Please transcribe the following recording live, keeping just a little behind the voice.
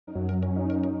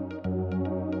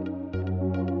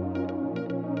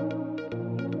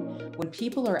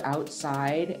people are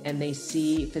outside and they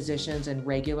see physicians in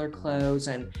regular clothes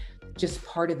and just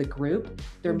part of the group,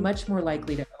 they're much more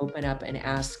likely to open up and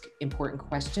ask important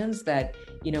questions that,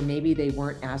 maybe they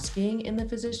weren't asking in the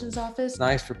physician's office. It's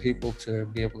nice for people to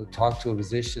be able to talk to a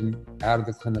physician out of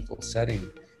the clinical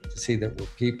setting, to see that we're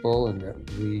people and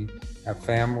that we have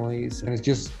families. And it's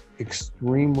just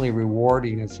extremely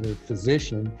rewarding as a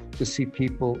physician to see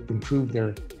people improve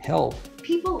their health.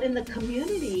 People in the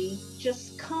community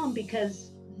just come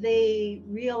because they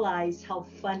realize how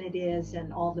fun it is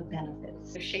and all the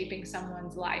benefits. They're shaping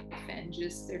someone's life and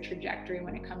just their trajectory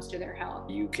when it comes to their health.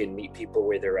 You can meet people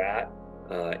where they're at,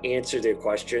 answer their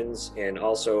questions, and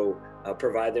also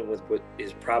provide them with what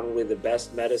is probably the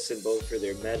best medicine both for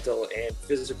their mental and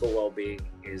physical well-being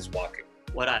is walking.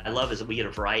 What I love is that we get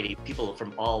a variety of people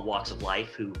from all walks of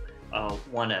life who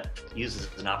want to use this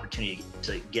as an opportunity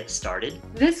to get started.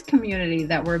 This community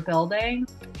that we're building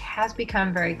has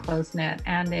become very close-knit,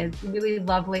 and it's really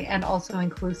lovely and also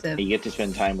inclusive. You get to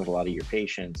spend time with a lot of your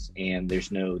patients, and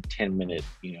there's no 10-minute,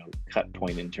 cut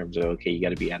point in terms of, okay, you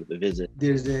got to be out of the visit.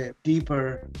 There's a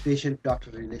deeper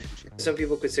patient-doctor relationship. Some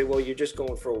people could say, well, you're just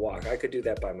going for a walk. I could do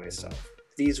that by myself.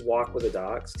 These walk with the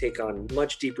docs take on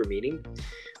much deeper meaning,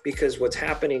 because what's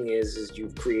happening is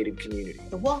you've created community.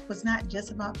 The walk was not just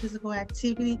about physical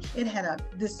activity. It had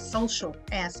this social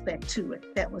aspect to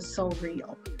it that was so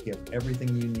real. You have everything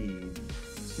you need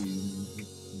to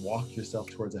walk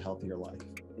yourself towards a healthier life.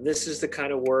 This is the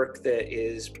kind of work that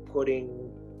is putting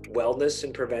wellness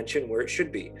and prevention where it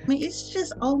should be. I mean, it's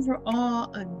just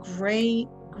overall a great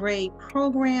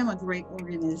program, a great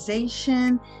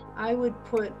organization. I would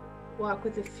put Walk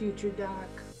with the Future Doc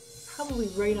probably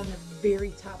right on the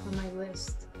very top of my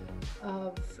list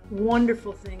of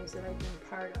wonderful things that I've been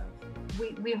part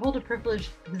of. We hold a privileged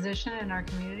position in our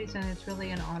communities, and it's really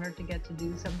an honor to get to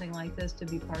do something like this, to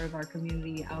be part of our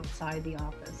community outside the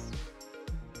office.